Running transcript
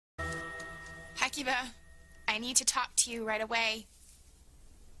Hecuba, I need to talk to you right away.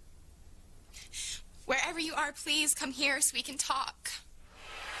 Wherever you are, please come here so we can talk.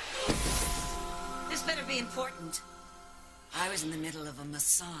 This better be important. I was in the middle of a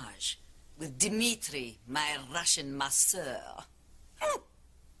massage with Dmitri, my Russian masseur.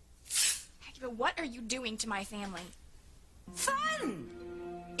 Hecuba, what are you doing to my family? Fun,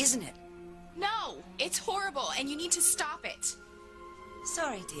 isn't it? No, it's horrible, and you need to stop it.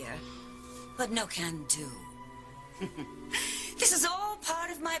 Sorry, dear, but no can do. This is all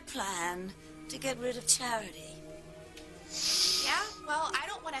part of my plan to get rid of Charity. Yeah? Well, I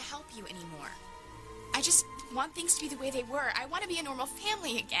don't want to help you anymore. I just want things to be the way they were. I want to be a normal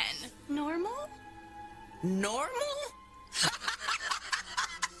family again. Normal? Normal?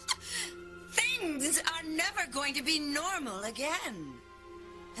 Things are never going to be normal again.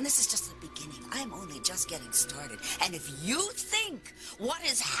 And this is just the beginning. I'm only just getting started. And if you think what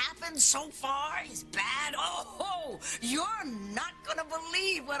has happened so far is bad, oh, you're not going to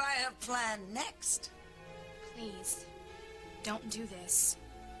believe what I have planned next. Please, don't do this.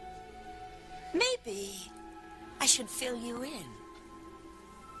 Maybe I should fill you in.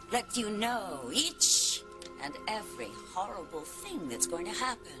 Let you know each and every horrible thing that's going to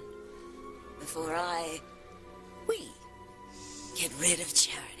happen before we get rid of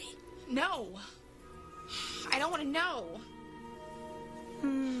Charity. No. I don't want to know.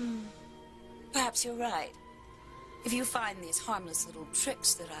 Perhaps you're right. If you find these harmless little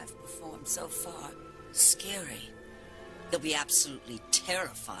tricks that I've performed so far scary, you'll be absolutely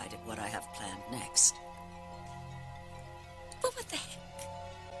terrified at what I have planned next. But what the heck?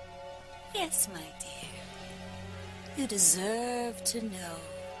 Yes, my dear. You deserve to know.